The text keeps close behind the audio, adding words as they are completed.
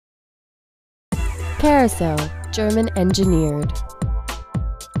Carysil, German engineered.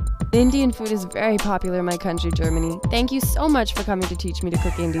 Indian food is very popular in my country, Germany. Thank you so much for coming to teach me to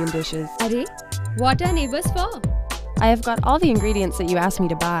cook Indian dishes. Arey, what are neighbors for? I have got all the ingredients that you asked me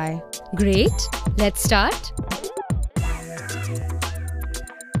to buy. Great. Let's start.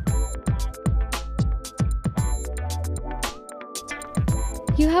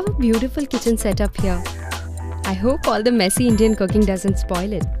 You have a beautiful kitchen setup here. I hope all the messy Indian cooking doesn't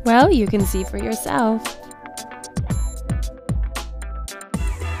spoil it. Well, you can see for yourself.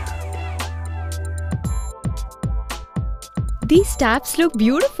 These taps look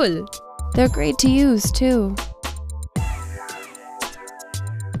beautiful. They're great to use, too.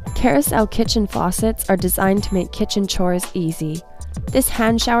 Carysil kitchen faucets are designed to make kitchen chores easy. This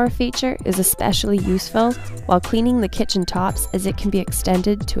hand shower feature is especially useful while cleaning the kitchen tops, as it can be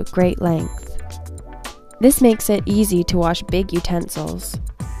extended to a great length. This makes it easy to wash big utensils.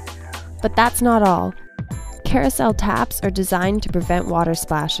 But that's not all. Carysil taps are designed to prevent water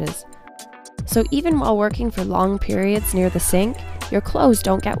splashes. So even while working for long periods near the sink, your clothes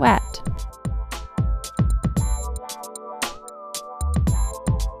don't get wet.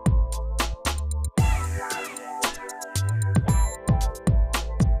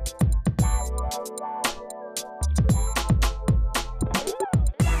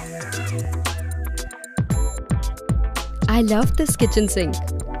 I love this kitchen sink.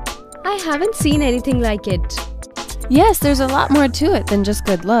 I haven't seen anything like it. Yes, there's a lot more to it than just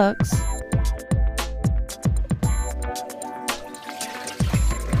good looks.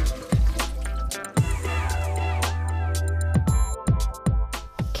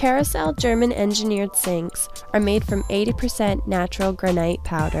 Carysil German engineered sinks are made from 80% natural granite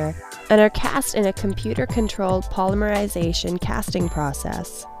powder and are cast in a computer-controlled polymerization casting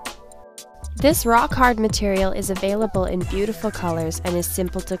process. This rock-hard material is available in beautiful colors and is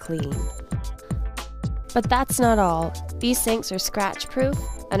simple to clean. But that's not all. These sinks are scratch-proof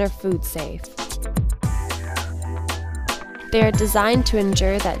and are food-safe. They are designed to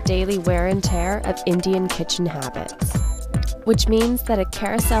endure that daily wear and tear of Indian kitchen habits, which means that a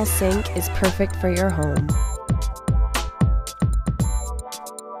Carysil sink is perfect for your home.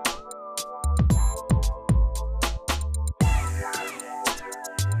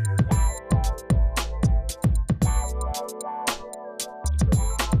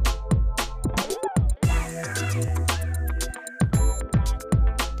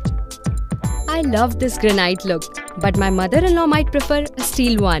 I love this granite look, but my mother-in-law might prefer a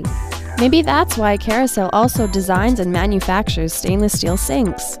steel one. Maybe that's why Carysil also designs and manufactures stainless steel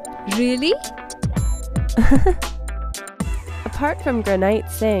sinks. Really? Apart from granite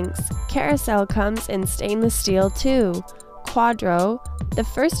sinks, Carysil comes in stainless steel too. Quadro, the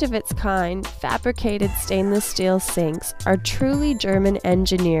first of its kind fabricated stainless steel sinks, are truly German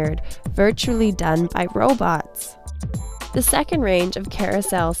engineered, virtually done by robots. The second range of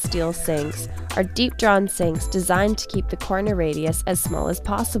Carysil steel sinks are deep-drawn sinks designed to keep the corner radius as small as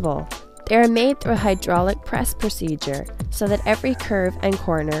possible. They are made through a hydraulic press procedure so that every curve and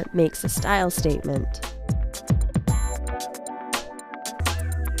corner makes a style statement.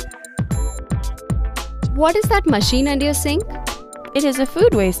 What is that machine under your sink? It is a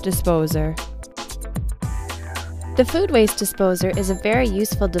food waste disposer. The food waste disposer is a very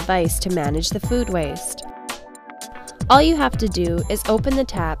useful device to manage the food waste. All you have to do is open the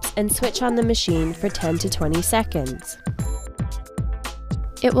taps and switch on the machine for 10 to 20 seconds.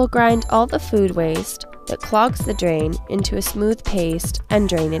 It will grind all the food waste that clogs the drain into a smooth paste and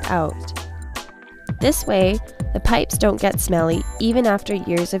drain it out. This way, the pipes don't get smelly even after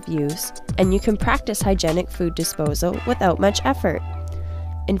years of use, and you can practice hygienic food disposal without much effort.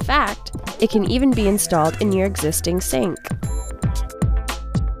 In fact, it can even be installed in your existing sink.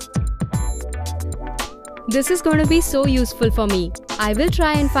 This is going to be so useful for me. I will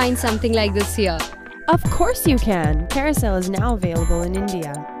try and find something like this here. Of course you can! Carysil is now available in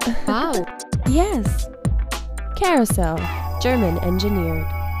India. Wow! Yes! Carysil, German engineered.